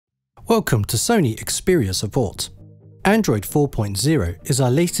Welcome to Sony Xperia support. Android 4.0 is our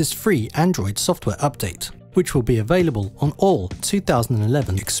latest free Android software update, which will be available on all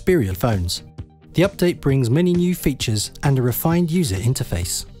 2011 Xperia phones. The update brings many new features and a refined user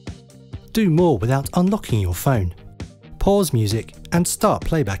interface. Do more without unlocking your phone. Pause music and start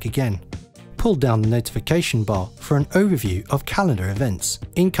playback again. Pull down the notification bar for an overview of calendar events,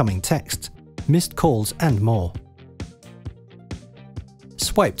 incoming text, missed calls and more.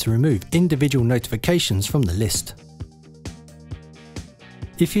 Swipe to remove individual notifications from the list.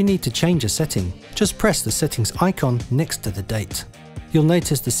 If you need to change a setting, just press the settings icon next to the date. You'll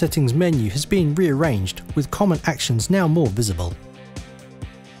notice the settings menu has been rearranged with common actions now more visible.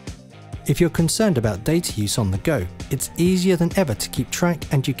 If you're concerned about data use on the go, it's easier than ever to keep track,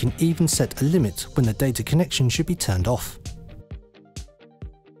 and you can even set a limit when the data connection should be turned off.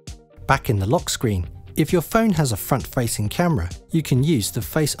 Back in the lock screen, if your phone has a front-facing camera, you can use the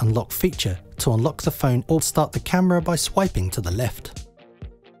Face Unlock feature to unlock the phone or start the camera by swiping to the left.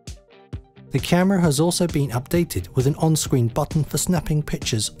 The camera has also been updated with an on-screen button for snapping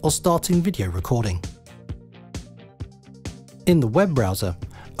pictures or starting video recording. In the web browser,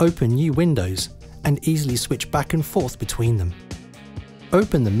 open new windows and easily switch back and forth between them.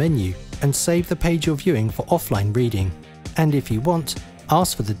 Open the menu and save the page you're viewing for offline reading, and if you want,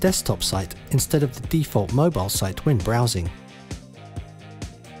 ask for the desktop site instead of the default mobile site when browsing.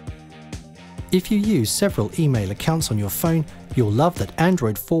 If you use several email accounts on your phone, you'll love that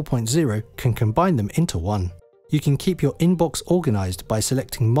Android 4.0 can combine them into one. You can keep your inbox organized by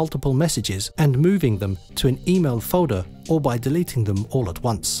selecting multiple messages and moving them to an email folder, or by deleting them all at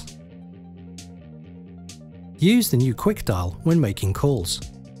once. Use the new Quick Dial when making calls.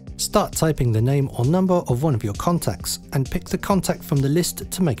 Start typing the name or number of one of your contacts and pick the contact from the list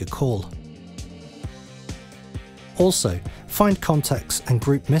to make a call. Also, find contacts and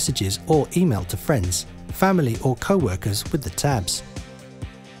group messages or email to friends, family or co-workers with the tabs.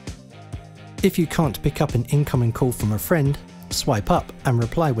 If you can't pick up an incoming call from a friend, swipe up and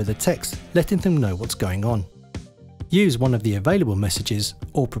reply with a text letting them know what's going on. Use one of the available messages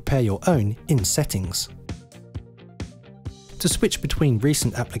or prepare your own in Settings. To switch between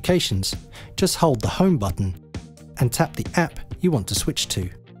recent applications, just hold the Home button and tap the app you want to switch to.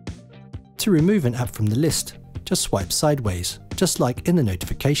 To remove an app from the list, just swipe sideways, just like in the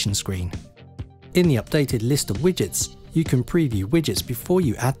notification screen. In the updated list of widgets, you can preview widgets before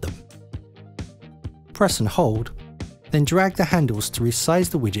you add them. Press and hold, then drag the handles to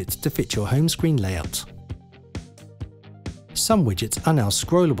resize the widgets to fit your home screen layout. Some widgets are now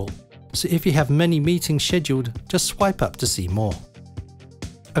scrollable, so if you have many meetings scheduled, just swipe up to see more.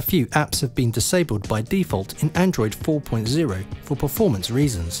 A few apps have been disabled by default in Android 4.0 for performance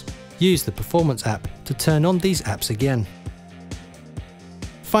reasons. Use the Performance app to turn on these apps again.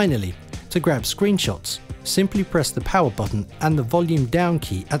 Finally, to grab screenshots, simply press the power button and the volume down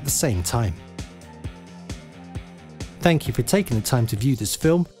key at the same time. Thank you for taking the time to view this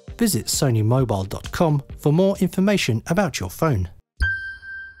film. Visit sonymobile.com for more information about your phone.